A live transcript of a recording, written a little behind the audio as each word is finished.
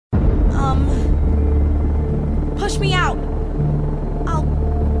Push me out.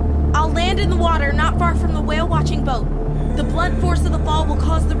 I'll land in the water not far from the whale watching boat. The blunt force of the fall will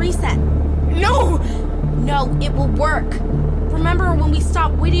cause the reset. No! No, it will work. Remember when we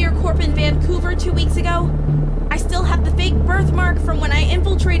stopped Whittier Corp in Vancouver 2 weeks ago? I still have the fake birthmark from when I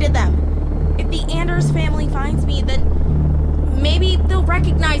infiltrated them. If the Anders family finds me, then maybe they'll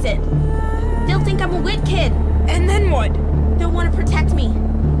recognize it. They'll think I'm a wit kid. And then what? They'll want to protect me.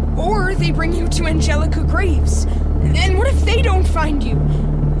 Or they bring you to Angelica Graves. And what if they don't find you?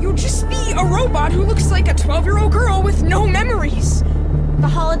 You'll just be a robot who looks like a 12-year-old girl with no memories. The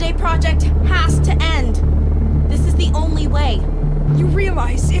Holiday Project has to end. This is the only way. You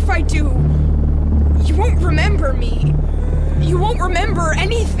realize if I do, you won't remember me. You won't remember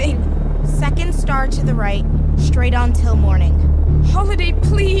anything. Second star to the right, straight on till morning. Holiday,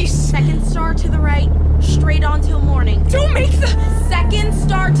 please. Second star to the right, straight on till morning. Don't make the... Second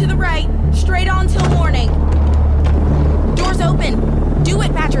star to the right, straight on till morning. Doors open. Do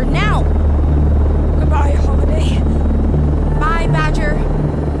it, Badger, now. Goodbye, Holiday. Bye, Badger.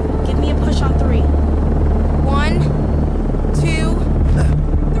 Give me a push on 3. 1, 2,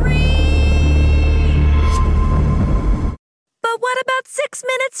 3. But what about 6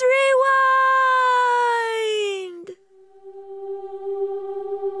 Minutes Rewind?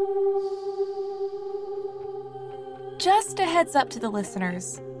 Just a heads up to the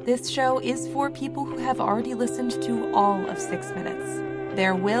listeners. This show is for people who have already listened to all of 6 Minutes.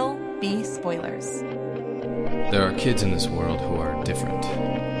 There will be spoilers. There are kids in this world who are different.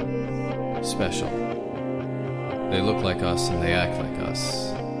 Special. They look like us and they act like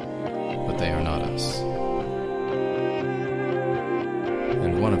us, but they are not us.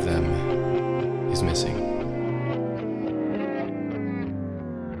 And one of them is missing.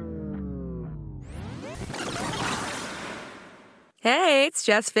 Hey, it's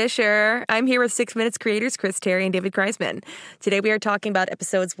Jess Fisher. I'm here with 6 Minutes creators Chris Terry and David Kreisman. Today we are talking about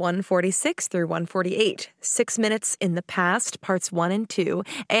episodes 146 through 148, 6 Minutes in the Past, parts 1 and 2,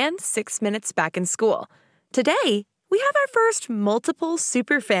 and 6 Minutes Back in School. Today, we have our first multiple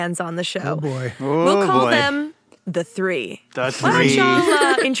superfans on the show. Oh, boy. We'll call them the 3. The Why don't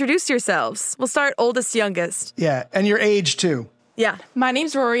y'all introduce yourselves? We'll start oldest, youngest. Yeah, and your age, too. Yeah. My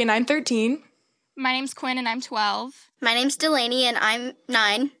name's Rory, and I'm 13. My name's Quinn, and I'm 12. My name's Delaney, and I'm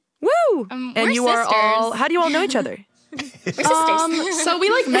 9. Woo! We're you are sisters. all, how do you all know each other? We're sisters. So we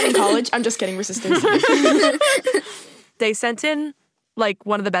met in college. I'm just kidding, we're sisters. They sent in,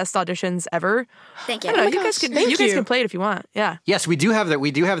 one of the best auditions ever. Thank you. I don't know, you guys can play it if you want. Yeah. Yes, we do have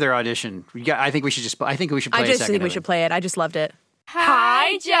their audition. I think we should play I a second just think of we it. should play it. I just loved it.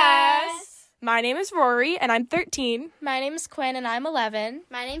 Hi, Jess. My name is Rory, and I'm 13. My name's Quinn, and I'm 11.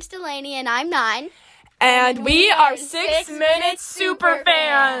 My name's Delaney, and I'm 9. And we are 6 Minutes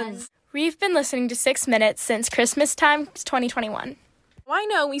Superfans. We've been listening to 6 Minutes since Christmas time 2021. I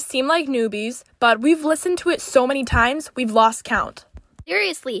know we seem like newbies, but we've listened to it so many times, we've lost count.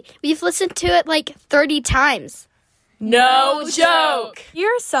 Seriously, we've listened to it 30 times. No joke! Here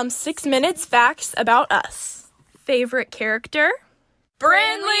are some 6 Minutes facts about us. Favorite character?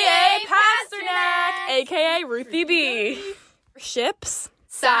 Brindley A. Pasternak, a.k.a. Ruthie B. Ships?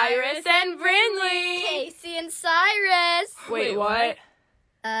 Cyrus and Brindley. Casey and Cyrus. Wait, what?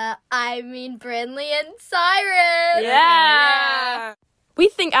 Brindley and Cyrus. Yeah. We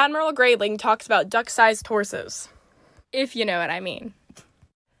think Admiral Grayling talks about duck-sized torsos. If you know what I mean.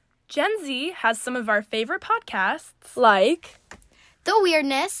 Gen Z has some of our favorite podcasts, like The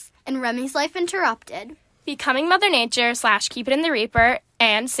Weirdness and Remy's Life Interrupted. Becoming Mother Nature / Keep It in the Reaper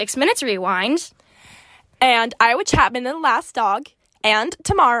and 6 Minutes Rewind. and Iowa Chapman and the Last Dog, and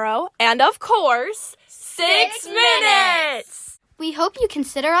Tomorrow, and of course, 6 Minutes! We hope you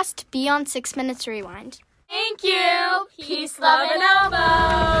consider us to be on 6 Minutes Rewind. Thank you! Peace, love, and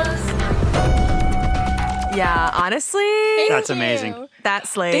elbows! Yeah, honestly, That's amazing. That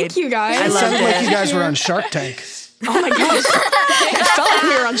slayed. Thank you, guys. I It loved sounded like it. you guys were on Shark Tank. Oh my gosh. It felt like we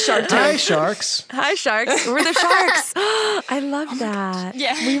were on Shark Tank. Hi, Sharks. Hi, Sharks. We're the Sharks. I love that.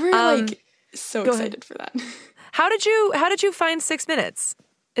 Yeah, we were so go excited for that. How did you find 6 Minutes?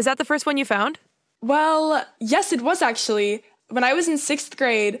 Is that the first one you found? Well, yes, it was actually. When I was in 6th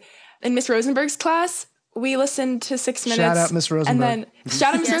grade in Miss Rosenberg's class, we listened to 6 Minutes. Shout out Miss Rosenberg. And then,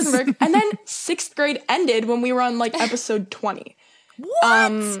 shout out Miss Rosenberg. And then 6th grade ended when we were on like episode 20.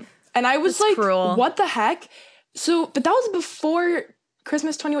 What? And I was That's like, cruel. what the heck? So, but that was before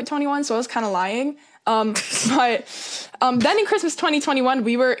Christmas 2021, so I was kind of lying. But then in Christmas 2021,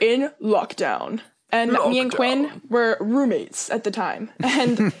 we were in lockdown. And me and Quinn were roommates at the time.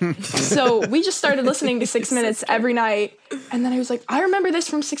 And so we just started listening to 6 Minutes every night. And then I was like, I remember this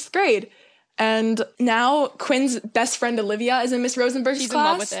from 6th grade. And now Quinn's best friend Olivia is in Miss Rosenberg's She's class. in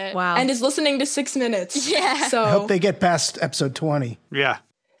love with it. Wow. And is listening to 6 Minutes. Yeah. So I hope they get past episode 20. Yeah.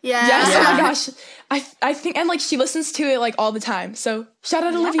 Yeah. yes, oh my gosh. I think, and like she listens to it like all the time. So shout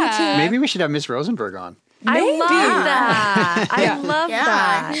out Olivia too. Maybe we should have Miss Rosenberg on. I love that. I love Yeah.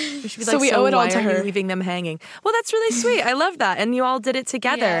 that. We should be So like, we owe it all why to are you her. leaving them hanging? Well, that's really sweet. I love that. And you all did it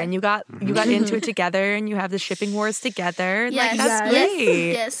together, and you got into it together, and you have the shipping wars together. Yes. Like, that's Yes.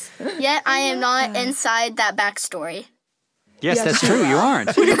 great. Yes. Yet I am not inside that backstory. Yes, that's true. You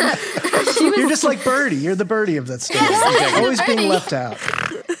aren't. You're just like Birdie. You're the Birdie of that story. Always being left out.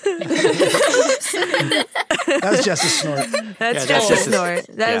 That was just a snort. That's that's just a just a- snort.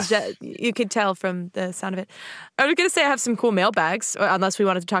 That is just, you could tell from the sound of it. I was going to say I have some cool mailbags, unless we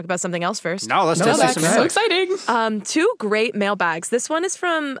wanted to talk about something else first. No, let's No, just that's some right. So mailbag. exciting. 2 great mailbags. This one is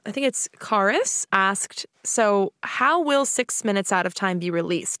from, I think it's Karis, asked, so how will 6 Minutes Out of Time be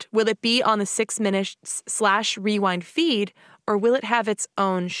released? Will it be on the 6 Minutes/Rewind feed, or will it have its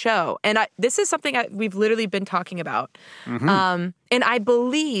own show? And this is something we've literally been talking about. And I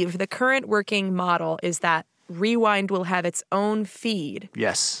believe the current working model is that Rewind will have its own feed.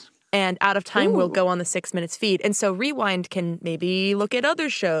 Yes. And Out of Time will go on the 6 Minutes feed. And so Rewind can maybe look at other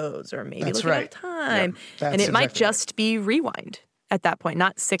shows or maybe That's look right. at Out of Time. That's And it might exactly just be Rewind at that point.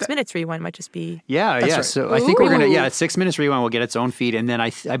 Not 6 Minutes Rewind, might just be... Yeah, That's yeah. right. So I think we're gonna. Yeah, 6 Minutes Rewind will get its own feed, and then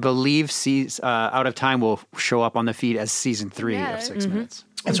I believe Out of Time will show up on the feed as season 3 of 6 Minutes.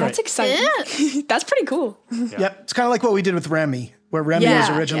 That's right. That's exciting. That's pretty cool. Yep. It's kind of like what we did with Remy, where Remy was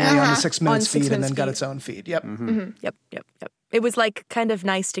Yeah, originally on the 6 Minutes 6 feed and Minutes then got feed. its own feed. Yep. Yep. It was like kind of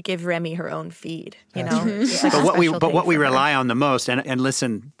nice to give Remy her own feed, you know? It's like But a what we special thing we for her. rely on the most, and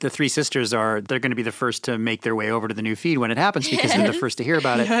listen, the 3 sisters they're going to be the first to make their way over to the new feed when it happens because they're the first to hear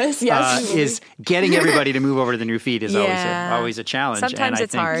about it. Yes. Is getting everybody to move over to the new feed is Yeah. always a challenge. Sometimes and I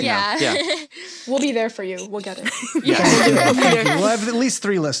it's think, hard. you know, Yeah. We'll be there for you. We'll get it. We'll have at least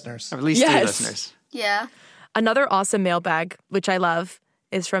 3 listeners. At least 3 Yes. listeners. Yeah. Another awesome mailbag, which I love,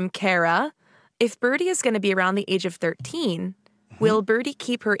 is from Kara. If Birdie is going to be around the age of 13, will Birdie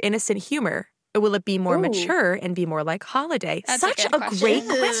keep her innocent humor? Or will it be more mature and be more like Holiday? That's a Such good a question. great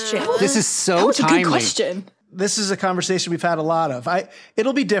question. This is so That was a timely. good question. This is a conversation we've had a lot of.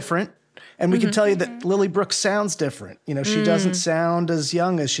 It'll be different. And we can tell you that Lily Brooks sounds different. You know, she doesn't sound as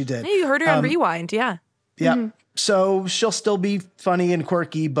young as she did. Hey, you heard her on Rewind, yeah. Yeah. So she'll still be funny and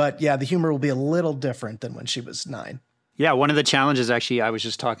quirky, but yeah, the humor will be a little different than when she was 9. Yeah, one of the challenges, actually, I was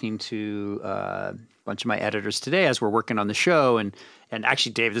just talking to a bunch of my editors today as we're working on the show. And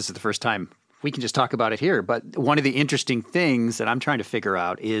actually, Dave, this is the first time we can just talk about it here. But one of the interesting things that I'm trying to figure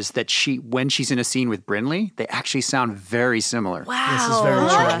out is that when she's in a scene with Brinley, they actually sound very similar. Wow. This is very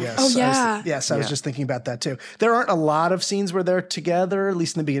true. Yes. Oh, yeah. I was just thinking about that too. There aren't a lot of scenes where they're together, at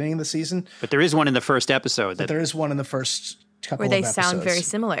least in the beginning of the season. But there is one in the first episode that There is one in the first couple Where they of episodes. sound very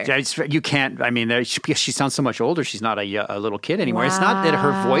similar. you can't. I mean, she sounds so much older. She's not a little kid anymore. It's not that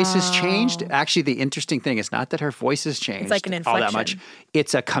her voice has changed. Actually, the interesting thing is not that her voice has changed. like an all that much. inflection.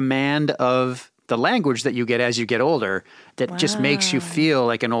 It's a command of the language that you get as you get older that just makes you feel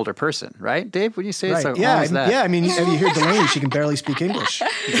like an older person, right, Dave? Would you say it's Right. almost that? I mean, have you heard Delaney? She can barely speak English.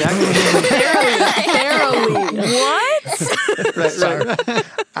 Exactly. Barely. What? Sorry.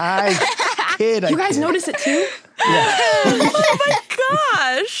 I kid. You guys notice it too? Oh my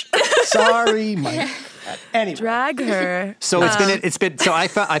gosh. Sorry, Mike. Anyway. Drag her. So it's been so I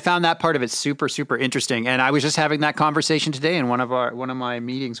found that part of it super interesting, and I was just having that conversation today in one of my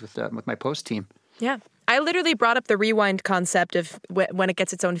meetings with my post team. Yeah. I literally brought up the Rewind concept of when it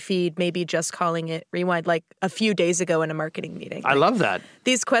gets its own feed, maybe just calling it Rewind like a few days ago in a marketing meeting. I love that.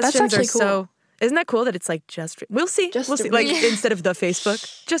 These questions are actually so... Isn't that cool that it's like just... We'll see. We'll see. Like instead of the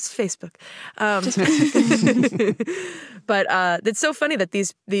Facebook, just Facebook. But it's so funny that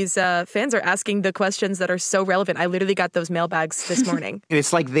these fans are asking the questions that are so relevant. I literally got those mailbags this morning.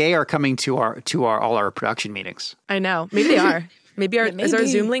 It's like they are coming to all our production meetings. I know. Maybe they are. Maybe is our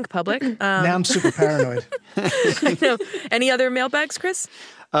Zoom link public? Now I'm super paranoid. I know. Any other mailbags, Chris?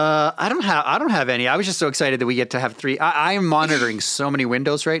 I don't have any. I was just so excited that we get to have 3. I am monitoring so many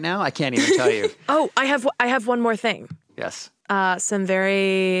windows right now. I can't even tell you. Oh, I have one more thing. Yes. Some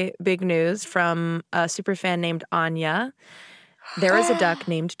very big news from a super fan named Anya. There is a duck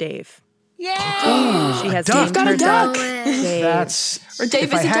named Dave. Yay! She has duck. named her duck No way. Dave. That's Or Dave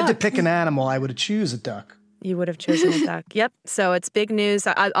if is I a had to duck. pick an animal, I would choose a duck. You would have chosen a duck. Yep. So it's big news.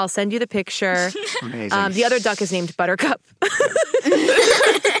 I'll send you the picture. Amazing. The other duck is named Buttercup.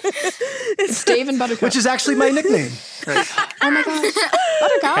 It's Dave and Buttercup. Which is actually my nickname. Right. Oh my gosh.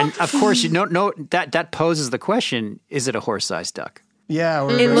 Buttercup. And of course, you know that poses the question: is it a horse-sized duck? Yeah.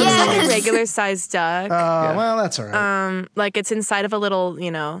 It looks like a regular sized duck. Well, that's all right. Like it's inside of a little,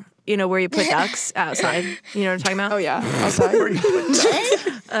 you know where you put ducks outside. You know what I'm talking about? Oh yeah, outside. Where you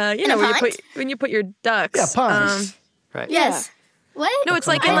put You know when you put your ducks. Yeah, ponds. Right. Yes. What? No, it's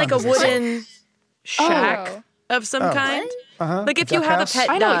like in like a wooden shack of some kind. Uh-huh. Like if A you duck have house? a pet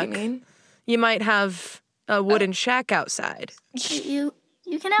I know duck, what you mean. you might have a wooden shack outside. You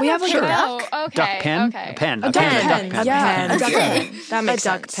can have We a have like pet a duck. Oh, okay. Duck pen? Okay. A pen. A A duck pen. pen. A duck pen. Yeah, a duck pen. That A makes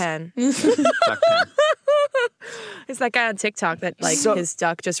duck sense. pen. Duck pen. It's that guy on TikTok that his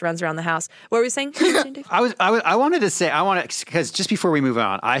duck just runs around the house. What were we saying? I wanted to say, because just before we move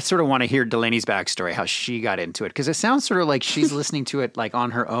on, I sort of want to hear Delaney's backstory, how she got into it, because it sounds sort of like she's listening to it like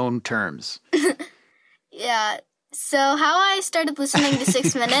on her own terms. Yeah. So how I started listening to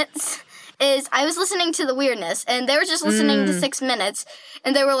 6 Minutes is I was listening to The Weirdness, and they were just listening to 6 Minutes,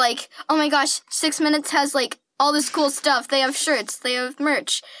 and they were like, oh my gosh, 6 Minutes has like all this cool stuff. They have shirts, they have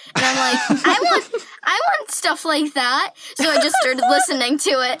merch. And I'm like, I want stuff like that. So I just started listening to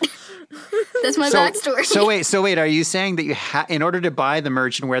it. That's my backstory. So wait, are you saying that in order to buy the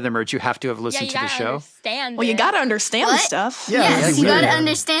merch and wear the merch, you have to have listened to the show? Well, you gotta understand What? stuff. Yeah, Yes, you really. gotta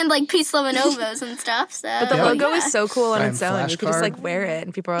understand like Peace, Love, and Ovos and stuff. So. But the logo is so cool on I'm its own. You can just flashcard. like wear it,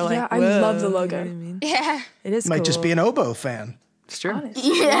 and people are like, Yeah, I "Whoa," love the logo. You know what I mean? Yeah. It is Might cool. just be an oboe fan. It's true.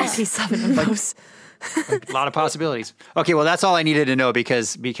 Yes. Peace, love, and Ovos. A lot of possibilities. Okay, well, that's all I needed to know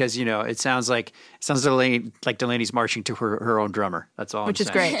because it sounds like Delaney's marching to her own drummer. That's all. Which I'm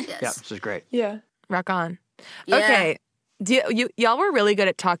is saying. great. Yes. Yeah, which is great. Yeah. Rock on. Yeah. Okay. Y'all were really good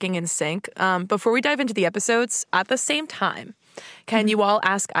at talking in sync. Before we dive into the episodes, at the same time, can you all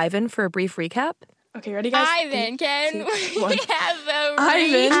ask Ivan for a brief recap? Okay, ready, guys? Ivan, can we one. have a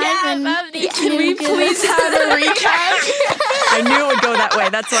Ivan. recap of the Can we please have a recap? I knew it would go that way.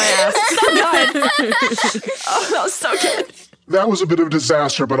 That's why I asked. Oh, that was so good. That was a bit of a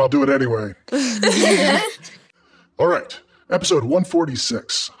disaster, but I'll do it anyway. All right. Episode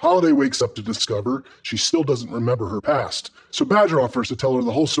 146. Holiday wakes up to discover she still doesn't remember her past. So Badger offers to tell her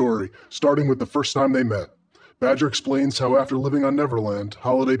the whole story, starting with the first time they met. Badger explains how after living on Neverland,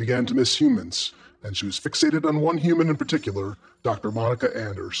 Holiday began to miss humans, and she was fixated on one human in particular, Dr. Monica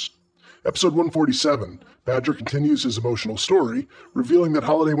Anders. Episode 147. Badger continues his emotional story, revealing that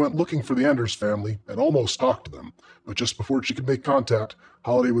Holiday went looking for the Anders family and almost talked to them, but just before she could make contact,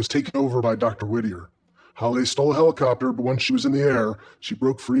 Holiday was taken over by Dr. Whittier. Holiday stole a helicopter, but once she was in the air, she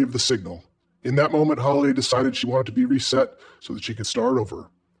broke free of the signal. In that moment, Holiday decided she wanted to be reset so that she could start over.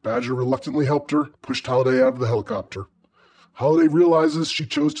 Badger reluctantly helped her, pushed Holiday out of the helicopter. Holiday realizes she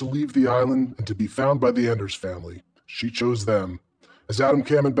chose to leave the island and to be found by the Anders family. She chose them. As Adam,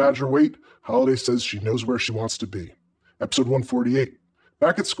 Cam, and Badger wait, Holiday says she knows where she wants to be. Episode 148.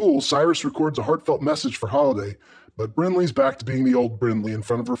 Back at school, Cyrus records a heartfelt message for Holiday, but Brinley's back to being the old Brinley in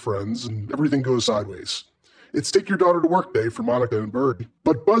front of her friends, and everything goes sideways. It's Take Your Daughter to Work Day for Monica and Bird.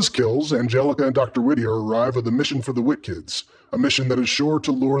 But buzzkills, Angelica and Dr. Whittier arrive with a mission for the Whit Kids, a mission that is sure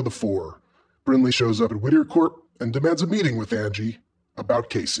to lure the four. Brinley shows up at Whittier Corp and demands a meeting with Angie about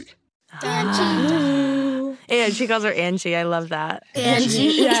Casey. Angie. And she calls her Angie. I love that. Angie.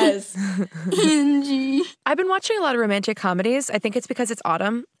 Yes. Angie. I've been watching a lot of romantic comedies. I think it's because it's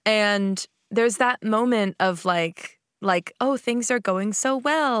autumn. And there's that moment of like, oh, things are going so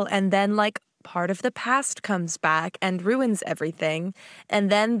well. And then like part of the past comes back and ruins everything. And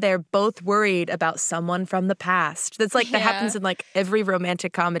then they're both worried about someone from the past. That's like, that happens in like every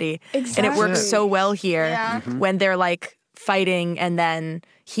romantic comedy. Exactly. And it works so well here Yeah. when they're like fighting and then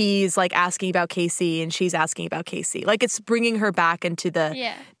he's like asking about Casey and she's asking about Casey. Like it's bringing her back into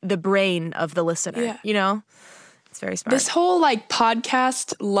the brain of the listener, Yeah. you know? It's very smart. This whole like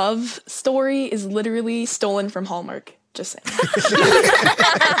podcast love story is literally stolen from Hallmark. Just saying.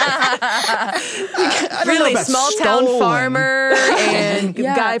 really about small town stolen. farmer and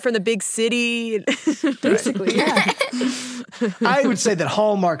Yeah. guy from the big city. Basically, yeah. I would say that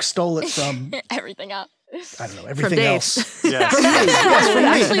Hallmark stole it from, everything up. I don't know, From everything Dave. else. Yes.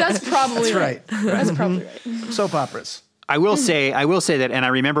 Actually, that's probably That's right. That's probably right. Soap operas. I will say that, and I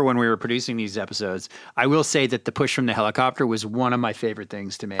remember when we were producing these episodes, I will say that the push from the helicopter was one of my favorite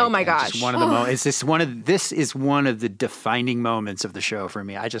things to make. Oh my And gosh. just one of the this is one of the defining moments of the show for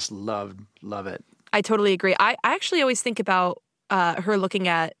me. I just love it. I totally agree. I actually always think about her looking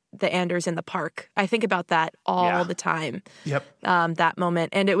at the Anders in the park. I think about that all the time. Yep. That moment.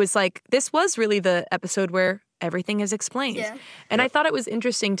 And it was like, this was really the episode where everything is explained. Yeah. And I thought it was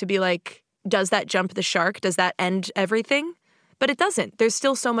interesting to be like, does that jump the shark? Does that end everything? But it doesn't. There's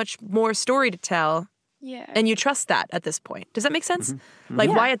still so much more story to tell. Yeah. And you trust that at this point. Does that make sense? Like,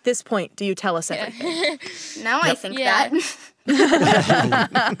 why at this point do you tell us everything? Now I think that.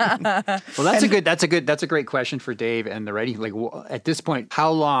 Well, that's a great question for Dave and the writing. Like, at this point, how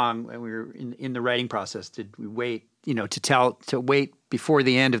long, when we were in the writing process, did we wait? To wait before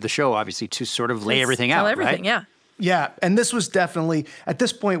the end of the show, obviously, to sort of lay everything out. Tell everything, right? Yeah, and this was definitely, at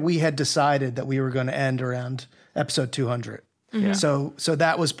this point, we had decided that we were going to end around episode 200. Yeah. So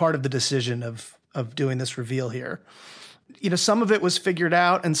that was part of the decision of doing this reveal here. Some of it was figured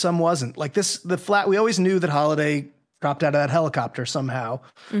out and some wasn't. Like we always knew that Holiday dropped out of that helicopter somehow.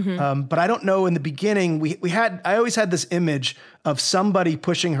 But I don't know, in the beginning, I always had this image of somebody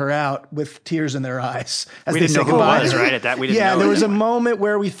pushing her out with tears in their eyes as We they didn't say know who it goodbye. was, right? At that, we didn't know. There was a moment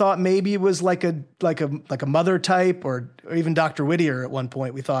where we thought maybe it was like a mother type or even Dr. Whittier at one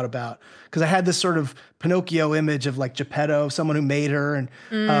point we thought about. Because I had this sort of Pinocchio image of like Geppetto, someone who made her. And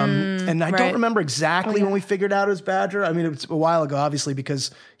I don't remember exactly when we figured out it was Badger. I mean, it was a while ago, obviously, because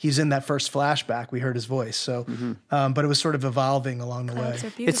he's in that first flashback. We heard his voice. So, but it was sort of evolving along the way.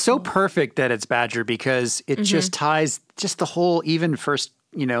 It's so perfect that it's Badger because it just ties just the whole even first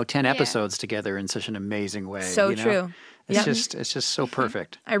 10 episodes together in such an amazing way. So true. It's just so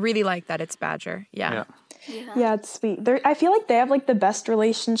perfect. I really like that it's Badger. Yeah. Yeah, it's sweet. I feel like they have like the best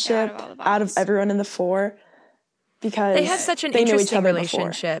relationship out of everyone in the 4 because they have such an they knew each interesting other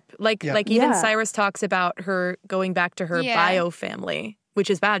relationship. Like even Cyrus talks about her going back to her bio family,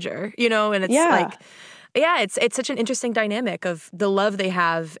 which is Badger, and it's like, it's such an interesting dynamic of the love they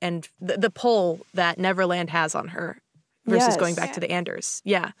have and the pull that Neverland has on her versus going back to the Anders.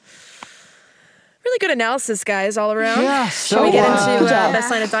 Yeah. Really good analysis, guys, all around. Yeah, Shall we get into best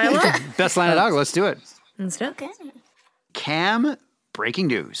line of dialogue? Best line of dialogue. Let's do it. Let's do it. Cam, breaking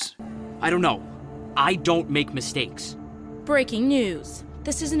news. I don't know. I don't make mistakes. Breaking news.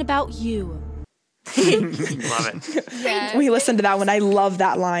 This isn't about you. Love it. Yeah. We listened to that one. I love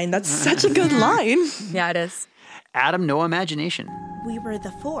that line. That's such a good line. Yeah, it is. Adam, no imagination. We were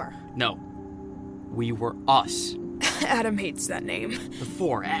the 4. No. We were us. Adam hates that name. The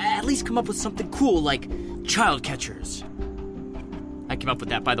 4. At least come up with something cool like child catchers. I came up with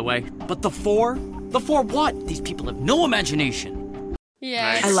that, by the way. But the 4? The 4 what? These people have no imagination.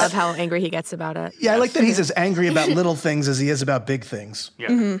 Yeah. I love how angry he gets about it. Yeah, I like that he's as angry about little things as he is about big things.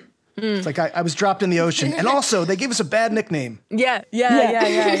 Yeah. It's like I was dropped in the ocean. And also, they gave us a bad nickname. Yeah.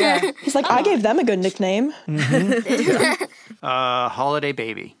 He's like, I gave them a good nickname. Holiday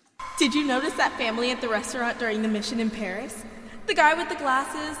baby. Did you notice that family at the restaurant during the mission in Paris? The guy with the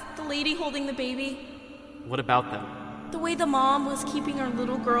glasses, the lady holding the baby. What about them? The way the mom was keeping her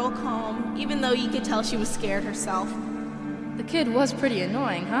little girl calm, even though you could tell she was scared herself. The kid was pretty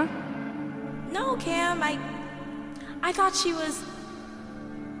annoying, huh? No, Cam, I thought she was...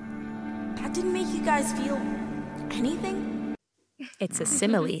 That didn't make you guys feel anything? It's a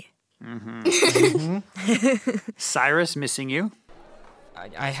simile. Cyrus, missing you.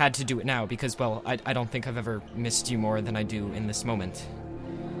 I had to do it now because, well, I don't think I've ever missed you more than I do in this moment.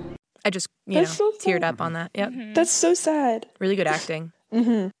 I just, teared up on that. Yep. That's so sad. Really good acting.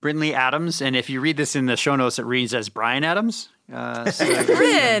 Brynlee Adams, and if you read this in the show notes, it reads as Brian Adams.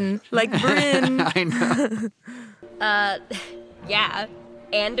 Bryn, like Bryn. I know. Yeah.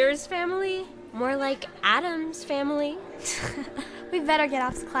 Anders family? More like Adam's family. We better get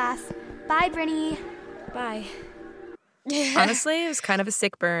off to class. Bye, Brittany. Bye. Honestly, it was kind of a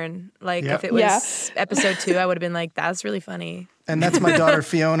sick burn. Like, if it was episode 2, I would have been like, that's really funny. And that's my daughter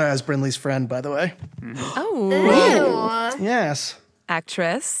Fiona as Brynlee's friend, by the way. Oh. Yes.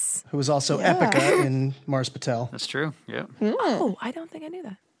 Actress. Who was also Epica in Mars Patel. That's true, yeah. Oh, I don't think I knew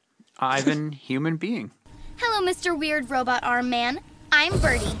that. Ivan, human being. Hello, Mr. Weird Robot Arm Man. I'm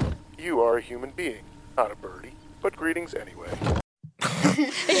Birdie. You are a human being, not a birdie, but greetings anyway.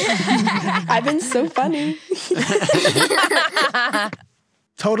 I've been so funny.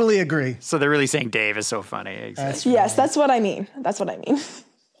 Totally agree. So they're really saying Dave is so funny. Exactly. Yes, that's what I mean.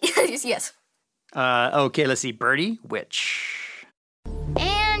 Yes. Okay, let's see. Birdie, witch.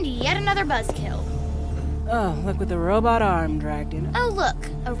 And yet another buzzkill. Oh, look with the robot arm dragged in. Oh, look.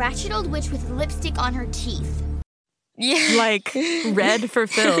 A ratchet old witch with lipstick on her teeth. Yeah. Like red for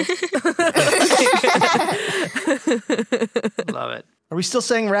Phil. Love it. Are we still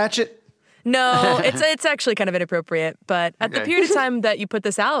saying ratchet? No, it's actually kind of inappropriate. But at the period of time that you put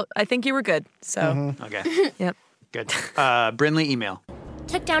this out, I think you were good. So Okay. Yep. Good. Brynlee, email.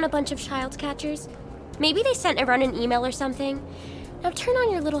 took down a bunch of child catchers. Maybe they sent around an email or something. Now turn on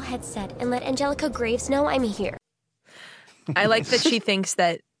your little headset and let Angelica Graves know I'm here. I like that she thinks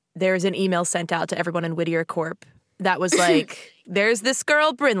that there's an email sent out to everyone in Whittier Corp that was like, there's this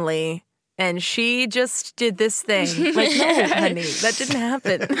girl, Brinley, and she just did this thing. Like, no, honey, that didn't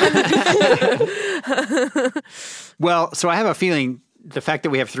happen. Well, so I have a feeling the fact that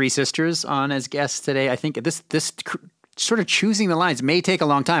we have 3 sisters on as guests today, I think this sort of choosing the lines may take a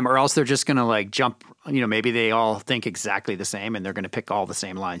long time, or else they're just going to like jump, maybe they all think exactly the same and they're going to pick all the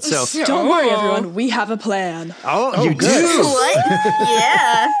same lines. So don't worry, everyone. We have a plan. Oh, you good. do? What?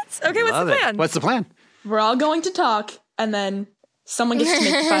 Yeah. Okay, what's the plan? What's the plan? We're all going to talk, and then someone gets to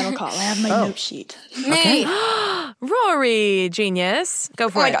make the final call. I have my note sheet. Me. Rory, genius. Go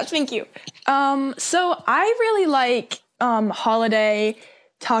for it. Oh my gosh, thank you. So I really like Holiday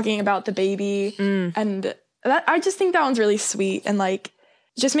talking about the baby, and I just think that one's really sweet, and like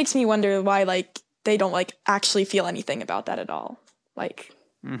it just makes me wonder why like they don't like actually feel anything about that at all. Like,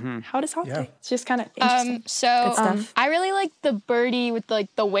 how does Holiday? Yeah. It's just kind of interesting. I really like the birdie with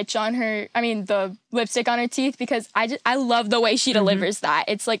like the witch on her. I mean, the lipstick on her teeth, because I love the way she delivers that.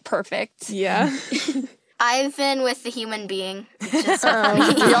 It's like perfect. Yeah. I've been with the human being. It's just so funny.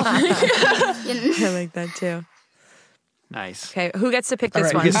 I like that too. Nice. Okay, who gets to pick this All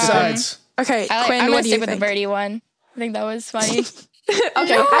right, one? who decides? Okay, Quinn, I'm what gonna do you stick with the think? birdie one. I think that was funny. Okay, I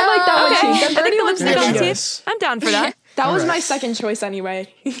like that one too. The birdie lipstick on the teeth. Yes. I'm down for that. That was my second choice anyway.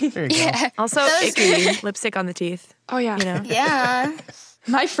 There you go. Also, icky lipstick on the teeth. Oh yeah. Yeah.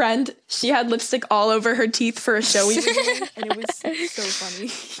 My friend, she had lipstick all over her teeth for a show we were doing, and it was so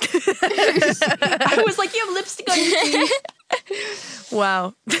funny. I was like, you have lipstick on your teeth.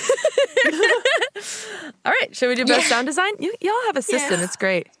 Wow. All right, should we do best sound design? Y'all have a system. It's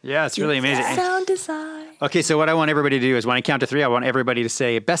great. Yeah, it's really amazing. Sound design. Okay, so what I want everybody to do is when I count to 3, I want everybody to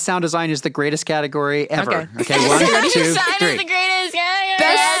say best sound design is the greatest category ever. Okay, 1, 2, 3. Is the greatest.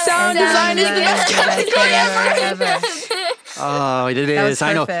 Best sound design is the best category ever. Oh, it That was is.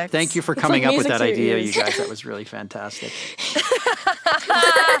 I know. perfect. Thank you for It's coming like up with music that to your idea, you ears. guys. That was really fantastic.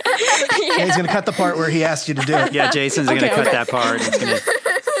 Yeah, he's going to cut the part where he asked you to do it. Yeah, Jason's going to cut that part. It's gonna...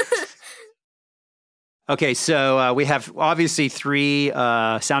 Okay, so we have obviously 3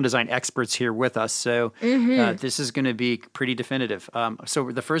 sound design experts here with us. So this is going to be pretty definitive.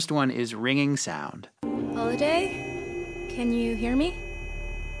 So the first one is ringing sound. Holiday? Can you hear me?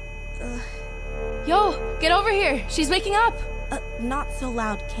 Yo, get over here. She's waking up. Not so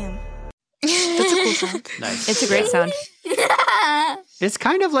loud, Kim. That's a cool sound. Nice. It's a great sound. It's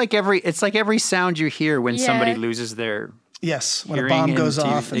kind of like every sound you hear when somebody loses their Yes, when a hearing bomb and goes TV.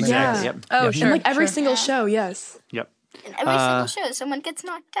 off. And Exactly. then, Yep. Oh, Yep. sure. And like every single show, yes. Yep. In every single show, someone gets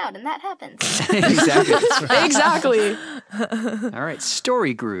knocked out, and that happens. Exactly. Exactly. All right,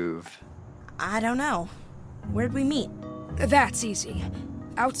 story groove. I don't know. Where'd we meet? That's easy.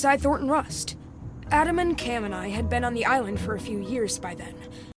 Outside Thornton Rust. Adam and Cam and I had been on the island for a few years by then.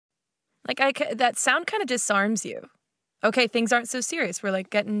 Like that sound kind of disarms you. Okay, things aren't so serious. We're like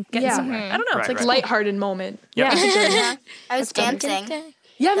getting somewhere. I don't know. Right, It's like Lighthearted moment. Yep. Yeah. I was dancing.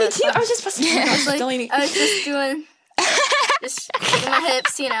 Yeah, me too. I was just supposed to I was, Delaney. I was just doing my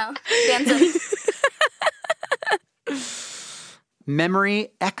hips, dancing. Memory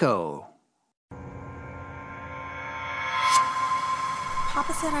echo.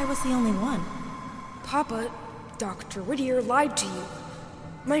 Papa said I was the only one. Papa, Dr. Whittier lied to you.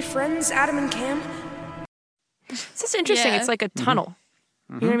 My friends, Adam and Cam, It's just interesting. Yeah. It's like a tunnel.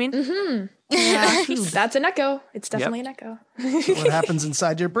 You know what I mean? Mm-hmm. Yeah, that's an echo. It's definitely an echo. what happens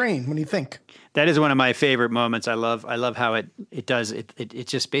inside your brain when you think? That is one of my favorite moments. I love how it does it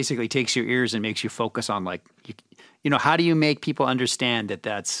just basically takes your ears and makes you focus on like how do you make people understand that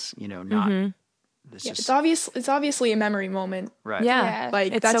that's not It's obviously a memory moment. right. Yeah.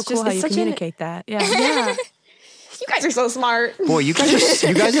 Like It's that's so cool just how it's you such communicate that. Yeah. Yeah. You guys are so smart. Boy, you guys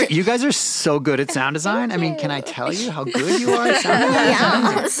are so good at sound design. I mean, can I tell you how good you are at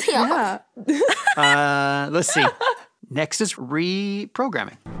sound design? Yeah. Let's see. Next is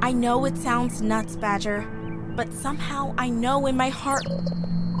reprogramming. I know it sounds nuts, Badger, but somehow I know in my heart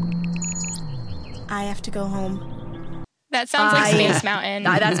I have to go home. That sounds like Space Mountain.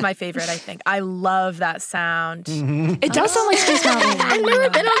 That's my favorite, I think. I love that sound. It does sound like Space Mountain. I've never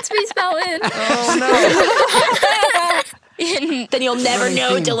been on Space Mountain. Oh, no. Then you'll never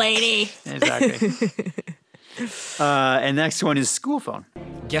know, Delaney. Exactly. And next one is school phone.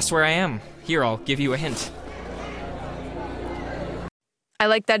 Guess where I am? Here, I'll give you a hint. I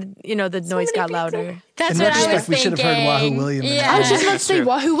like that, the noise got louder. That's In what I was retrospect, we should have heard Wahoo thinking. William. in I was that. just about to say,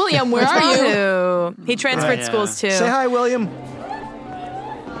 Wahoo William, where are you? Wahoo. He transferred Right. schools too. Say hi, William.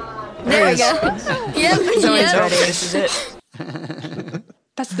 There we go. Yep. Zoe's ready. This is it.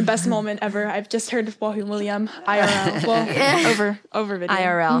 That's the best moment ever. I've just heard of Wahoo William IRL. Well, over video.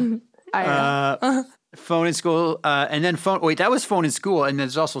 IRL. IRL. Phone in school, and then phone. Wait, that was phone in school, and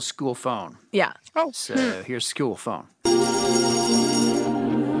there's also school phone. Yeah. Oh. So here's school phone.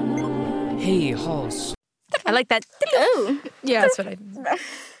 Hey, Halls. I like that. Oh. Yeah, that's what I.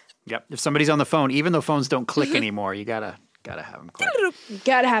 Yep. If somebody's on the phone, even though phones don't click anymore, you gotta have them click.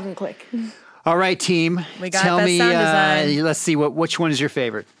 Gotta have him click. All right, team. We got Tell best me. sound design. Let's see which one is your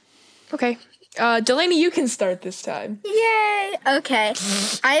favorite. Okay. Delaney, you can start this time. Yay. Okay.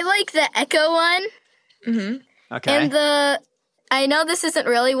 I like the Echo one. Mm-hmm. Okay. And I know this isn't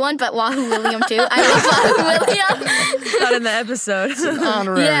really one, but Wahoo William too. I love Wahoo William. Not in the episode.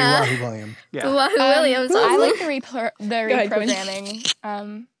 Honorary Yeah. Wahoo William. Yeah. Wahoo William's I awesome. like the ahead, Quinn.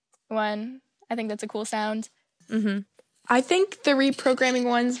 reprogramming one. I think that's a cool sound. Mm-hmm. I think the reprogramming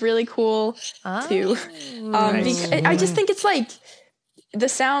one's really cool too. Nice. Because I just think it's like the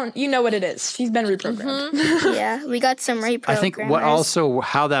sound. You know what it is. She's been reprogrammed. Yeah, we got some reprogrammers. I think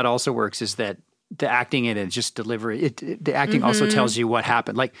how that also works is that the acting in it, just delivery. The acting also tells you what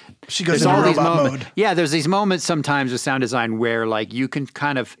happened. Like She goes there's into all these robot moments. mode. Yeah, there's these moments sometimes with sound design where like you can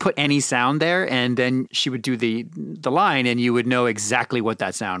kind of put any sound there, and then she would do the line, and you would know exactly what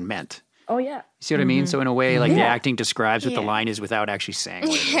that sound meant. Oh yeah. You see what I mean? So in a way, like the Yeah. acting describes what the line is without actually saying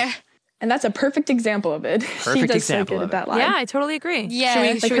what it is. And that's a perfect example of it. She Perfect does example so good of at that line. Yeah, I totally agree. Yeah. Should we,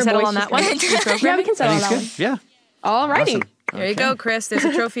 Like should we her settle voice on that is one? good. Yeah, we Reprogramming? can settle on that one. Yeah. Alrighty. Awesome. There you go, Chris. There's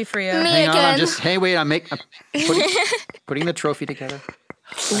a trophy for you. Me Hang on, again. wait, I'm putting the trophy together.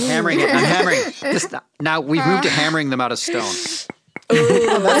 I'm hammering it. Now we've moved to hammering them out of stone.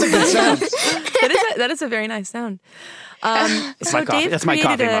 That's a good sound. That is a very nice sound. That's my coffee. That's my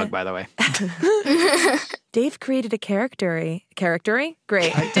coffee mug, by the way. Dave created a charactery.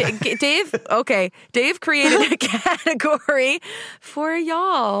 Great. Dave. Okay. Dave created a category for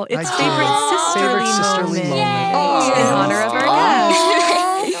y'all. It's favorite sisterly moment. In honor of our guest.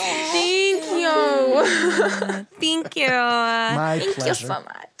 Thank you. My Thank pleasure. you so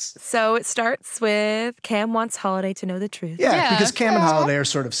much. So it starts with Cam wants Holiday to know the truth. Yeah, because Cam and Holiday are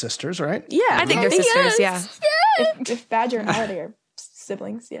sort of sisters, right? Yeah, I think they're sisters. Yeah. If Badger and Holiday are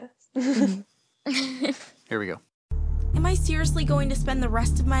siblings, yes. Here we go. Am I seriously going to spend the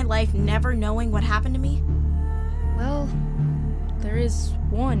rest of my life never knowing what happened to me? Well, there is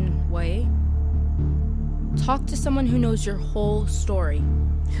one way. Talk to someone who knows your whole story.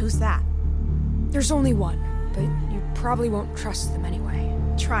 Who's that? There's only one, but you probably won't trust them anyway.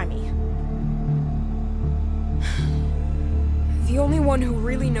 Try me. The only one who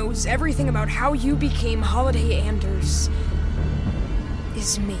really knows everything about how you became Holiday Anders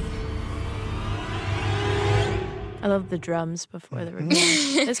is me. I love the drums before the reveal.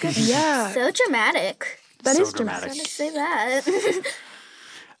 It's good. Yeah. So dramatic. That So is dramatic. I'm gonna say that.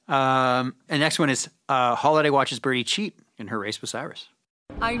 And next one is Holiday watches Birdie cheat in her race with Cyrus.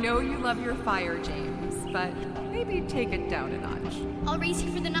 I know you love your fire, James, but maybe take it down a notch. I'll race you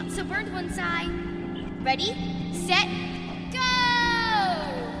for the not-so-burned one, Sai. Ready, set, go!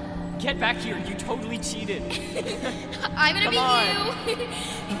 Get back here, you totally cheated. I'm gonna Come beat you!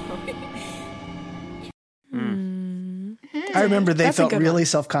 I remember they That's a felt good really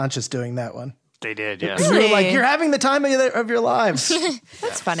self-conscious doing that one. They did, yeah. Because we were like, you're having the time of your lives.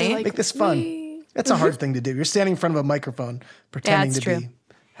 That's funny. Make this fun. That's a hard thing to do. You're standing in front of a microphone pretending it's to be true.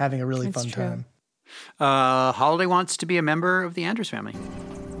 having a really It's fun true. time. Holiday wants to be a member of the Anders family.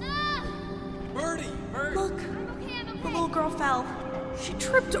 Look, the little girl fell. She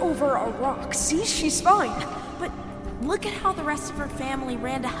tripped over a rock. See, she's fine. But look at how the rest of her family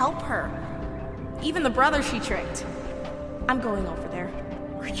ran to help her. Even the brother she tricked. I'm going over there.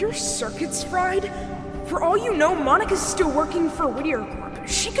 Are your circuits fried? For all you know, Monica's still working for Whittier Corp.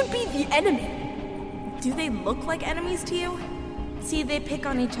 She could be the enemy. Do they look like enemies to you? See, they pick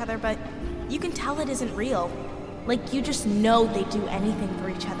on each other, but you can tell it isn't real. Like, you just know they do anything for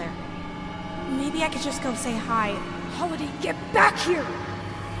each other. Maybe I could just go say hi. Holiday, get back here!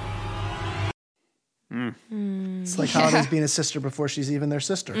 It's like Holiday's being a sister before she's even their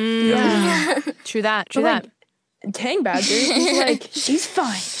sister. Yeah. True that. True But, that. Dang, Badger. He's like, she's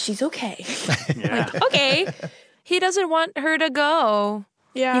fine. She's okay. Yeah. Okay. He doesn't want her to go.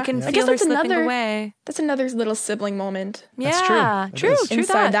 Yeah. He can I guess feel her that's slipping another, away. That's another little sibling moment. Yeah. That's true. It is. True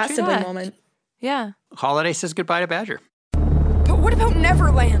Inside that true sibling that. moment. Yeah. Holiday says goodbye to Badger. But what about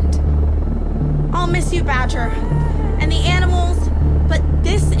Neverland? I'll miss you, Badger. And the animals. But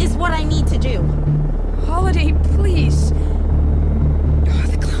this is what I need to do. Holiday, please. Oh,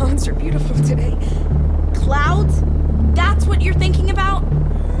 the clouds are beautiful today. Clouds? That's what you're thinking about?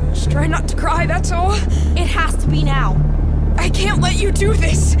 Just try not to cry, that's all. It has to be now. I can't let you do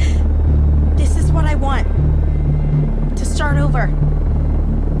this. This is what I want. To start over.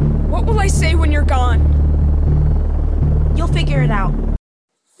 What will I say when you're gone? You'll figure it out.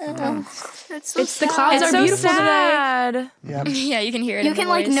 That's so It's sad. the clouds are beautiful today. Yep. Yeah, you can hear it. You in can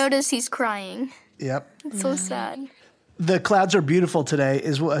the like voice. notice he's crying. Yep. It's so sad. The clouds are beautiful today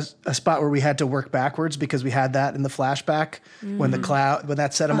is a spot where we had to work backwards because we had that in the flashback when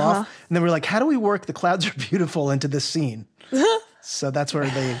that set him off. And then we're like, how do we work the clouds are beautiful into this scene? So that's where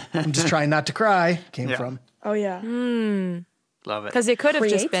I'm just trying not to cry came from. Oh, yeah. Love it. Because it could have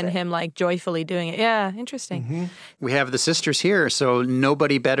just Creates been it. him like joyfully doing it. Yeah, interesting. We have the sisters here, so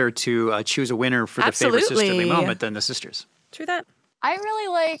nobody better to choose a winner for the favorite sisterly Absolutely. moment than the sisters. True that. I really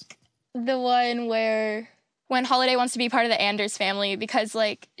like the one where when Holiday wants to be part of the Anders family because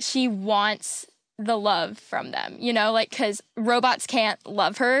like she wants the love from them, you know, like because robots can't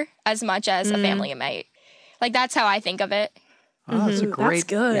love her as much as a family might. Like that's how I think of it. Oh, that's a great,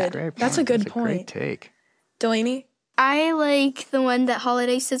 good. great That's a point. good That's great point. take. Delaney? I like the one that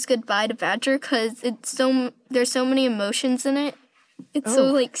Holiday says goodbye to Badger because there's so many emotions in it. It's so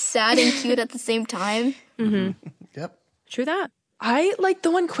like sad and cute at the same time. Yep. True that. I like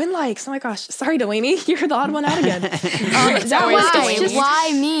the one Quinn likes. Oh my gosh. Sorry, Delaney. You're the odd one out again. That Why? one is just,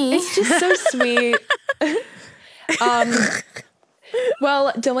 Why me? it's just so sweet.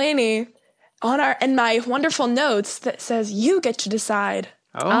 Well, Delaney, in my wonderful notes that says you get to decide.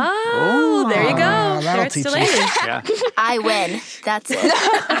 Oh, there you go. that'll There's teach you. Delaney. Yeah. I win. That's it.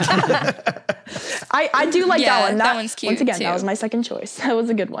 I do like that one. that one's cute, Once again, too. that was my second choice. That was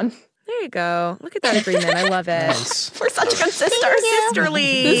a good one. There you go. Look at that agreement. I love it. We're such good sisters.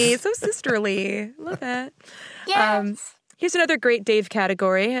 Sisterly. So sisterly. Love that. Yes. Here's another great Dave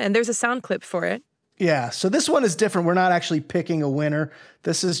category, and there's a sound clip for it. Yeah, so this one is different. We're not actually picking a winner.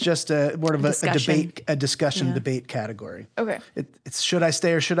 This is just more of a discussion debate category. Okay. It's should I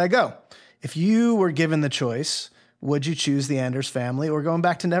stay or should I go? If you were given the choice, would you choose the Anders family or going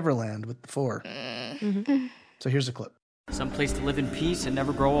back to Neverland with the four? So here's a clip. Some place to live in peace and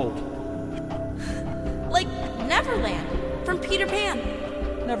never grow old. Like Neverland from Peter Pan.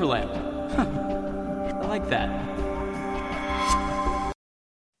 Neverland. Huh. I like that.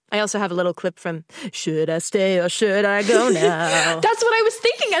 I also have a little clip from Should I Stay or Should I Go Now? That's what I was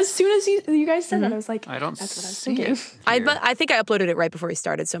thinking as soon as you guys said that. I was like, I don't that's what I was see thinking. it. I think I uploaded it right before we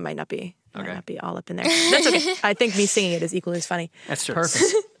started, so it might not be all up in there. That's okay. I think me singing it is equally as funny. That's true. Perfect.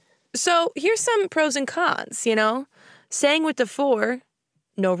 So here's some pros and cons, you know? Staying with the four,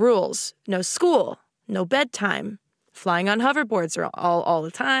 no rules, no school, no bedtime, flying on hoverboards all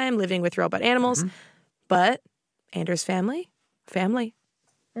the time, living with robot animals. But Anders family? Debate.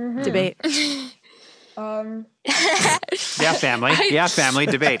 Yeah, family. Yeah, family.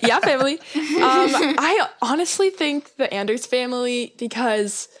 Debate. Yeah, family. I honestly think the Anders family,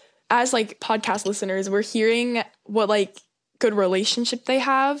 because as like podcast listeners, we're hearing what like good relationship they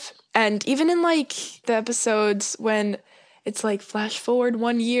have. And even in like the episodes when it's like flash forward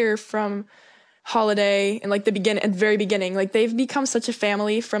 1 year from Holiday and like at the very beginning, like they've become such a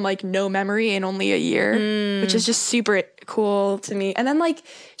family from like no memory in only a year, which is just super cool to me. And then like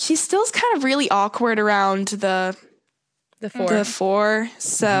she still's kind of really awkward around the four.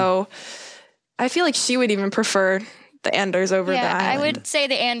 So I feel like she would even prefer the Anders over the I island. would say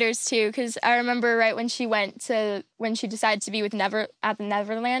the Anders too, because I remember right when she decided to be with at the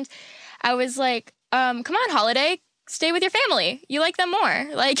Neverland, I was like, come on, Holiday, stay with your family. You like them more.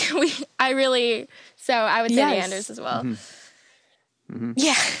 Like so I would say the Anders as well.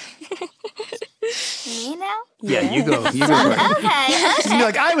 Yeah. Me now? Yeah, you go. You go. Okay. You'd be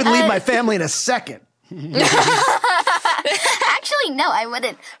like, I would leave my family in a second. Actually, no, I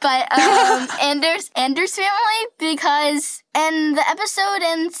wouldn't. But Anders family, because in the episode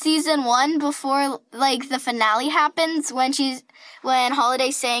in season 1 before like the finale happens, when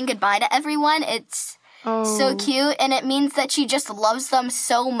Holiday's saying goodbye to everyone, it's so cute, and it means that she just loves them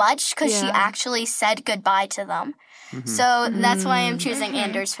so much because she actually said goodbye to them. So that's why I'm choosing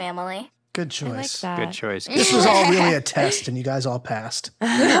Anders family. Good choice. Good choice. This was all really a test, and you guys all passed.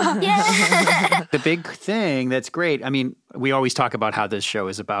 The big thing that's great, I mean, we always talk about how this show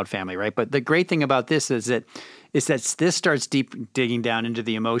is about family, right? But the great thing about this is that this starts deep digging down into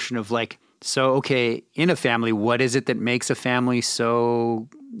the emotion of like, so, okay, in a family, what is it that makes a family so,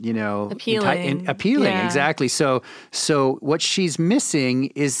 appealing? Appealing, Yeah. exactly. So what she's missing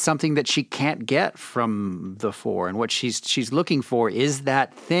is something that she can't get from the four, and what she's looking for is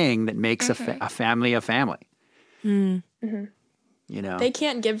that thing that makes a family a family. You know, they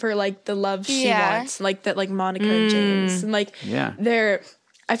can't give her like the love she Yeah. wants, like that, like Monica and James, and like Yeah.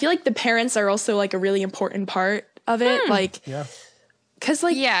 I feel like the parents are also like a really important part of it, like because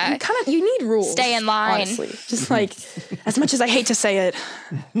like you need rules. Stay in line. Honestly, just like as much as I hate to say it,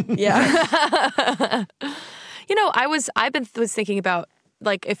 yeah. You know, I was thinking about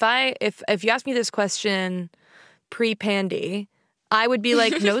like if you asked me this question pre-Pandy, I would be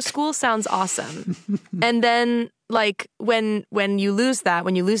like, no school sounds awesome. And then like when you lose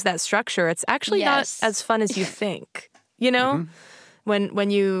that structure, it's actually not as fun as you think. You know? When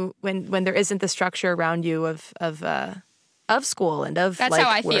there isn't the structure around you of school and of That's like how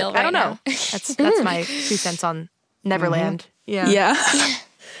I work. feel I don't right know. That's my 2 cents on Neverland. Yeah. Yeah.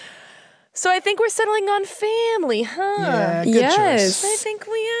 So I think we're settling on family, huh? Yeah, good choice. I think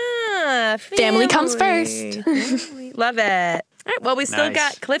we are. Family comes first. Family. Love it. All right, well, we still Nice.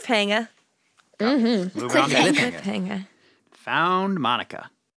 got cliffhanger. Moving on to Cliffhanger. Found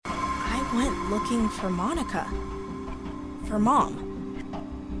Monica. I went looking for Monica. For Mom.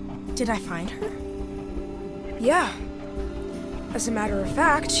 Did I find her? Yeah. As a matter of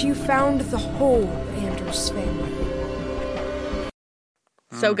fact, you found the whole Anders family.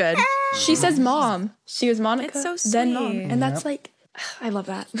 So good. She says mom. She was Monica, It's so then mom, sweet. and that's like, I love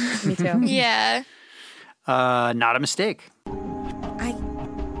that. Me too. Yeah. Not a mistake.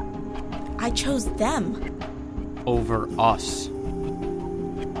 I chose them. Over us.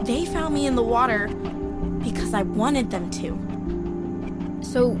 They found me in the water because I wanted them to.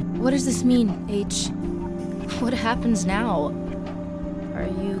 So, what does this mean, H? What happens now? Are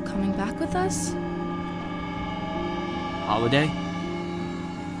you coming back with us? Holiday?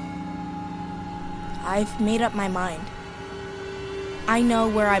 I've made up my mind. I know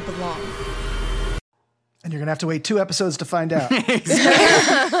where I belong. And you're going to have to wait 2 episodes to find out.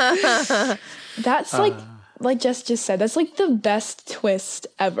 That's like Jess just said, that's like the best twist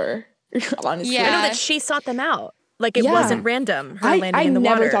ever. Honestly. Yeah. I know that she sought them out. Like it Yeah. wasn't random. Her landing I in the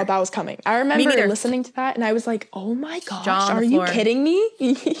never water. thought that was coming. I remember neither. listening to that and I was like, oh my gosh, Jaw on the are you floor. kidding me?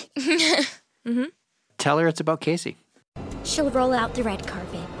 Tell her it's about Casey. She'll roll out the red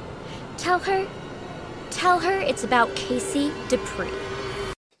carpet. Tell her it's about Casey Dupree.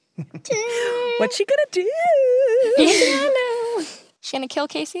 What's she gonna do? She gonna kill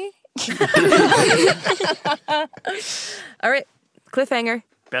Casey? All right, cliffhanger.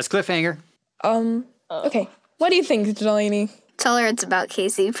 Best cliffhanger. Okay. What do you think, Delaney? Tell her it's about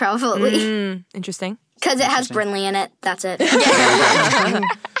Casey, probably. Interesting. Because it has Brinley in it. That's it.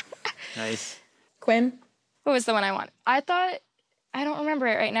 Nice. Quinn? What was the one I want? I don't remember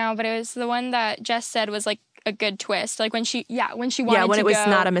it right now, but it was the one that Jess said was like a good twist. Like when she wanted to when it was go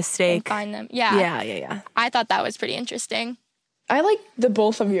not a and mistake. find them. Yeah. Yeah. I thought that was pretty interesting. I like the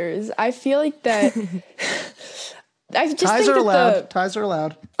both of yours. I feel like that. I just Ties think are that allowed. Ties are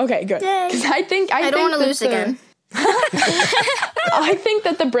allowed. Okay, good. Because I I don't want to lose again. I think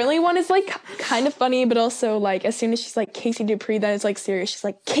that the Brinley one is like kind of funny, but also like as soon as she's like Casey Dupree, then it's like serious. She's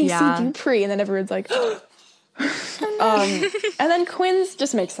like Casey Dupree, and then everyone's like, and then Quinn's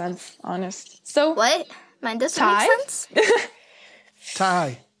just makes sense, honest. So what? Mine doesn't Tie? make sense.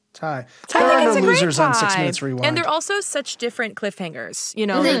 Tie. I There are think no it's a great losers on 6 tie. Minutes Rewind. And they're also such different cliffhangers, you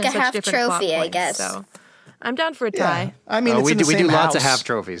know, Like they're a half such different plot trophy, I points, guess. So I'm down for a tie. I mean, it's we in the do same lots of house. half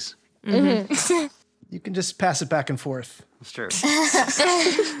trophies. You can just pass it back and forth. That's true.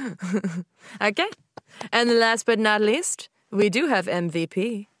 Okay. And last but not least, we do have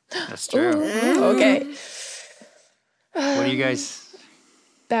MVP. That's true. Okay. What do you guys?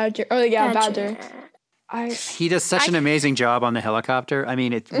 Badger. Oh yeah, Badger. He does such an amazing job on the helicopter. I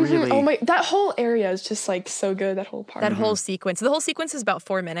mean, it really. Oh my! That whole area is just like so good. That whole part. That whole sequence. The whole sequence is about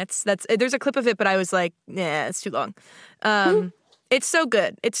 4 minutes. There's a clip of it, but I was like, nah, it's too long. It's so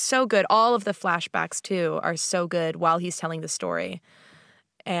good. It's so good. All of the flashbacks too are so good while he's telling the story.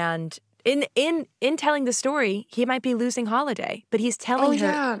 And in telling the story, he might be losing Holiday, but he's telling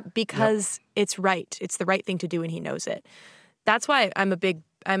her because it's right. It's the right thing to do, and he knows it. That's why I'm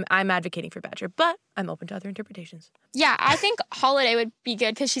advocating for Badger, but I'm open to other interpretations. Yeah, I think Holiday would be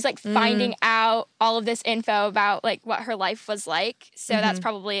good because she's like finding out all of this info about like what her life was like. So that's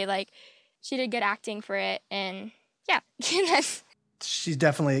probably like she did good acting for it, and yeah, She's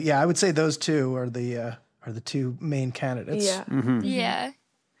definitely I would say those two are the 2 main candidates. Yeah.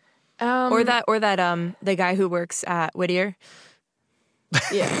 Yeah. Or that the guy who works at Whittier.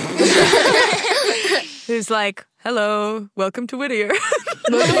 Yeah. Who's like, hello, welcome to Whittier.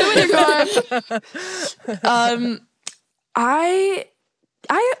 Welcome to Whittier Club. I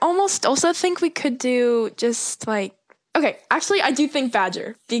almost also think we could do just like, okay, actually I do think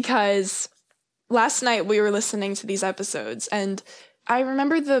Badger because last night we were listening to these episodes, and I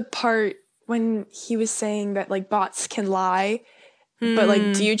remember the part when he was saying that, like, bots can lie, but,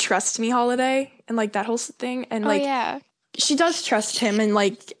 like, do you trust me, Holiday? And, like, that whole thing. And, like, she does trust him, and,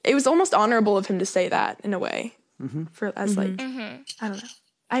 like, it was almost honorable of him to say that in a way. For as like, I don't know.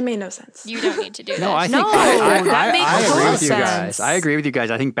 I made no sense. You don't need to do that. No, I think I agree with you guys. I agree with you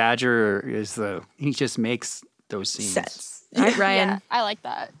guys. I think Badger is he just makes those scenes. Sense. Right, Ryan? Yeah, I like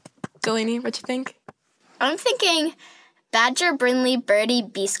that. Delaney, what you think? I'm thinking Badger, Brinley, Birdie,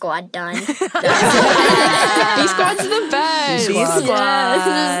 B-Squad done. B-Squad's the best. B-Squad.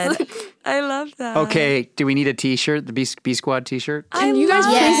 Yes. I love that. Okay, do we need a T-shirt? The B-Squad T-shirt? Can you guys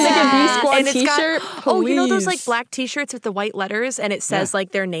please make a B-Squad And it's got- T-shirt? Oh, you know those like Please. black T-shirts with the white letters, and it says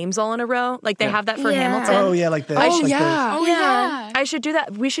like their names all in a row. Like they have that for Hamilton. Oh yeah, like the. I should do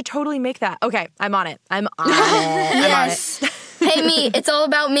that. We should totally make that. Okay, I'm on it. I'm on it. Yes. Hey, me. It's all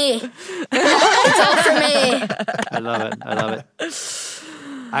about me. It's all for me. I love it. I love it.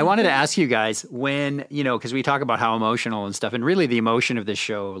 I wanted to ask you guys when, because we talk about how emotional and stuff, and really the emotion of this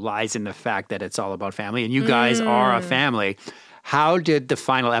show lies in the fact that it's all about family, and you guys are a family. How did the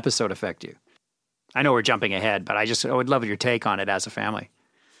final episode affect you? I know we're jumping ahead, but I would love your take on it as a family.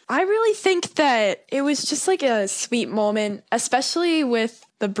 I really think that it was just like a sweet moment, especially with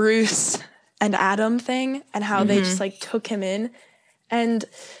the Bruce and Adam thing and how they just like took him in. And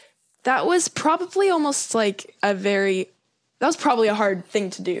that was probably almost like that was probably a hard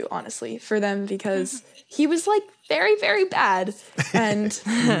thing to do, honestly, for them, because he was like very, very bad. And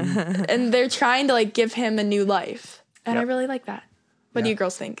and they're trying to like give him a new life. And I really like that. What do you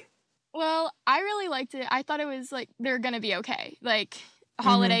girls think? Well, I really liked it. I thought it was like they're going to be okay. Like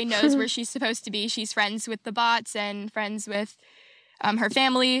Holiday knows where she's supposed to be. She's friends with the bots and friends with her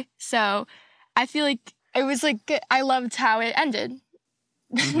family. So I feel like it was like good. I loved how it ended.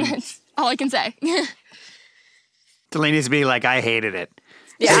 That's all I can say. Delaney's being like, I hated it.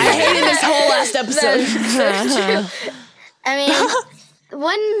 Yeah, I hated this whole last episode. True. I mean,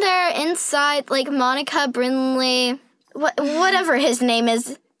 when they're inside, like Monica, Brinley, whatever his name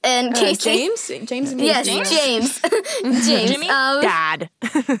is, and Casey. James? Yes, James. James. Jimmy? Dad.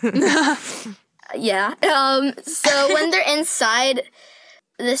 Yeah. So when they're inside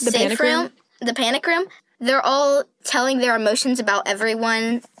the safe room, the panic room, they're all telling their emotions about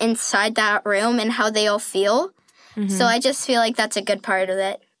everyone inside that room and how they all feel. So I just feel like that's a good part of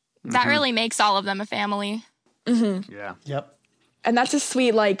it. That really makes all of them a family. Yeah. Yep. And that's a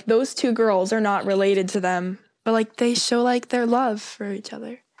sweet, like, those two girls are not related to them, but like they show like their love for each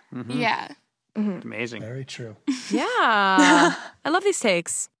other. Yeah. Amazing. Very true. Yeah. I love these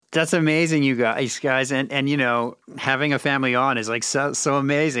takes. That's amazing, you guys. And having a family on is like so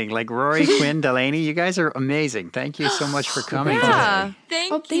amazing. Like Rory, Quinn, Delaney, you guys are amazing. Thank you so much for coming today.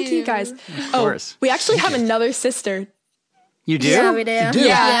 Thank you guys. Of course. We actually have another sister. You do? Yeah, we do.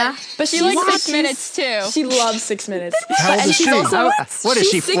 Yeah. But She likes 6 minutes too. She loves 6 minutes. How old is she? What is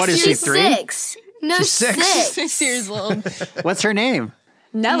she? What is she? 3? 6. No, She's 6. 6 years old. What's her name?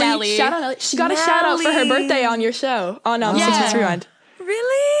 Nelly. Shout out Nelly. She got a shout out for her birthday on your show on 6 Minutes Rewind.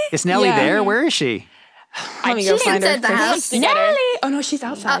 Really? Is Nelly there? Where is she? Let me go She's find her. inside the house. Nelly! Oh no, she's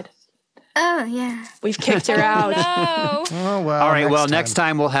outside. Oh, yeah. We've kicked her out. No. Oh well. All right. Next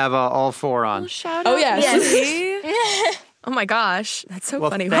time we'll have all 4 on. Shout Oh out. yes. Oh my gosh. That's so Well,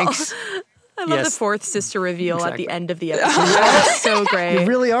 funny. thanks. I love Yes. the 4th sister reveal at Exactly. the end of the episode. That's so great. You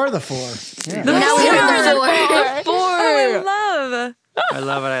really are the 4. Yeah. Now we are the 4. Oh, I love. I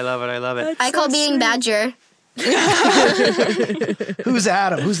love it. I love it. I love it. I call being Badger. Who's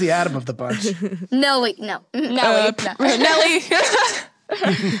Adam? Who's the Adam of the bunch? No, wait, no. Nelly.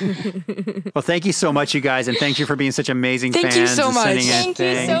 Well, thank you so much, you guys, and thank you for being such amazing Thank fans. you so and much. sending in Thank you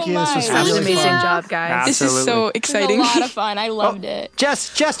things. so Thank you. This was much. That was an really amazing fun. job, guys. This is so It was exciting. a lot of fun. I loved it.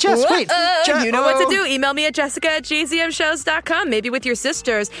 Jess, wait. You know what to do. Email me at jessica@gzmshows.com, maybe with your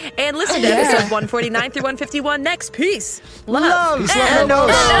sisters. And listen to episodes 149 through 151 next. Peace. Love. Peace, and love,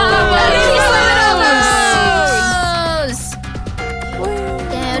 and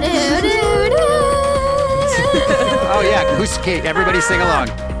Oh yeah, okay, everybody sing along.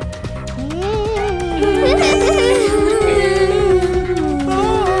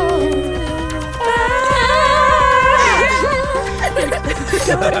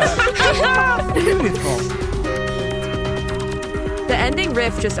 The ending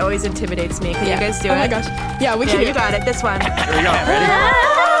riff just always intimidates me. Can you guys do it? Oh my gosh. Yeah, we can do you it. got it. This one. Here we go. Ready?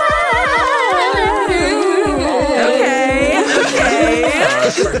 Okay.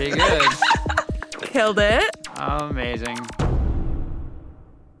 Pretty good. Killed it. Amazing.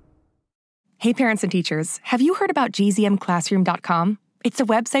 Hey, parents and teachers, have you heard about gzmclassroom.com? It's a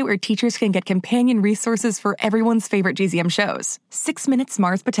website where teachers can get companion resources for everyone's favorite GZM shows. 6 Minutes,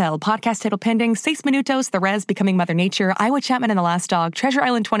 Mars Patel, podcast title pending, Seis Minutos, The Res, Becoming Mother Nature, Iowa Chapman and the Last Dog, Treasure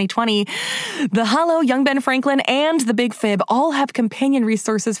Island 2020, The Hollow, Young Ben Franklin, and The Big Fib all have companion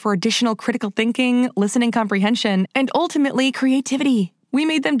resources for additional critical thinking, listening comprehension, and ultimately creativity. We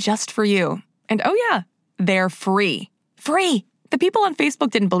made them just for you. And oh yeah, they're free. Free! The people on Facebook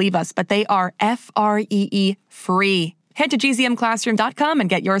didn't believe us, but they are free. Head to gzmclassroom.com and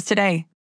get yours today.